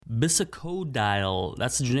Bisacodyl,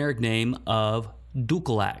 that's the generic name of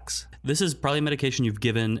Dulcolax. This is probably a medication you've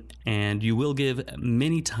given and you will give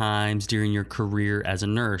many times during your career as a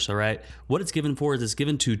nurse, all right? What it's given for is it's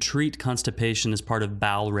given to treat constipation as part of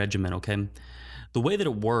bowel regimen, okay? The way that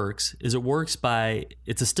it works is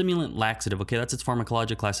it's a stimulant laxative, okay? That's its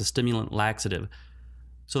pharmacologic class, a stimulant laxative.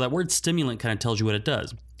 So that word stimulant kind of tells you what it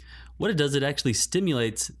does. What it does, it actually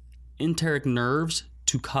stimulates enteric nerves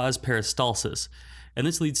to cause peristalsis. And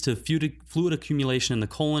this leads to fluid accumulation in the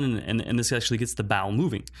colon, and this actually gets the bowel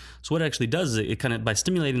moving. So what it actually does is it kind of, by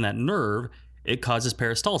stimulating that nerve, it causes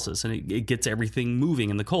peristalsis, and it gets everything moving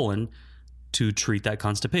in the colon to treat that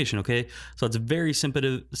constipation, okay? So it's a very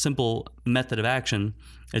simple method of action.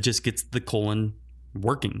 It just gets the colon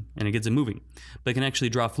working, and it gets it moving. But it can actually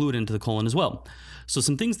draw fluid into the colon as well. So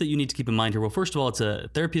some things that you need to keep in mind here. Well, first of all, it's a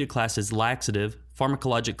therapeutic class is laxative.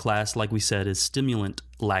 Pharmacologic class, like we said, is stimulant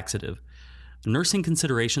laxative. Nursing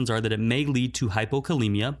considerations are that it may lead to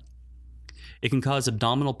hypokalemia. It can cause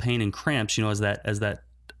abdominal pain and cramps, as that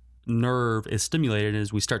nerve is stimulated, and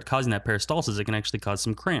as we start causing that peristalsis, it can actually cause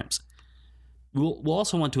some cramps. We'll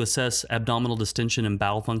also want to assess abdominal distention and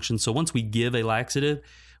bowel function. So once we give a laxative,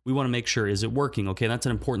 we want to make sure, is it working? Okay, that's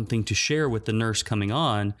an important thing to share with the nurse coming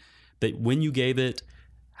on, that when you gave it,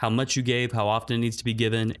 how much you gave, how often it needs to be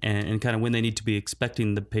given, and kind of when they need to be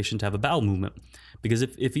expecting the patient to have a bowel movement. Because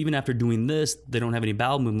if even after doing this, they don't have any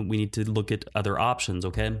bowel movement, we need to look at other options,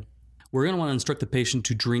 okay? We're going to want to instruct the patient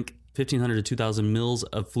to drink 1,500 to 2,000 mils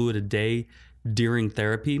of fluid a day during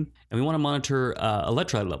therapy. And we want to monitor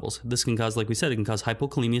electrolyte levels. This can cause, like we said, it can cause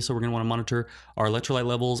hypokalemia, so we're going to want to monitor our electrolyte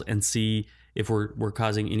levels and see if we're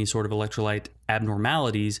causing any sort of electrolyte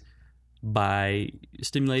abnormalities by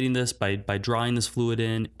stimulating this, by drawing this fluid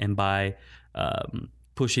in, and by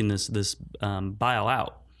pushing this bile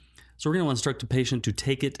out. So we're going to want to instruct the patient to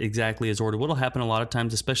take it exactly as ordered. What will happen a lot of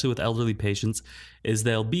times, especially with elderly patients, is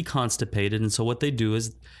they'll be constipated, and so what they do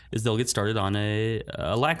is they'll get started on a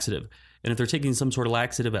laxative. And if they're taking some sort of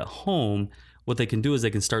laxative at home, what they can do is they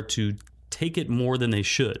can start to take it more than they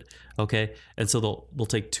should, okay? And so they'll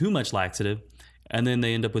take too much laxative, and then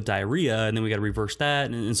they end up with diarrhea, and then we got to reverse that,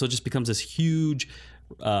 and so it just becomes this huge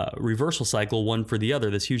reversal cycle, one for the other,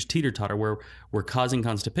 this huge teeter-totter where we're causing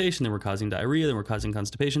constipation, then we're causing diarrhea, then we're causing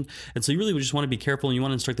constipation. And so you really just want to be careful, and you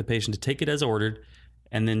want to instruct the patient to take it as ordered,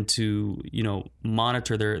 and then to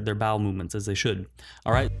monitor their bowel movements as they should.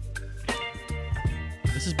 All right.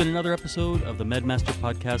 This has been another episode of the MedMaster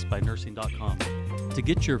Podcast by Nursing.com. To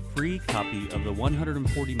get your free copy of the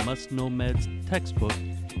 140 Must-Know Meds textbook,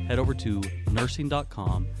 head over to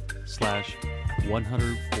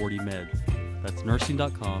nursing.com/140meds. That's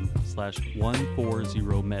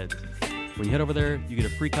nursing.com/140meds. When you head over there, you get a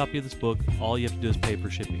free copy of this book. All you have to do is pay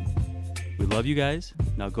for shipping. We love you guys.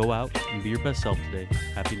 Now go out and be your best self today.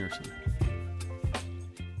 Happy nursing.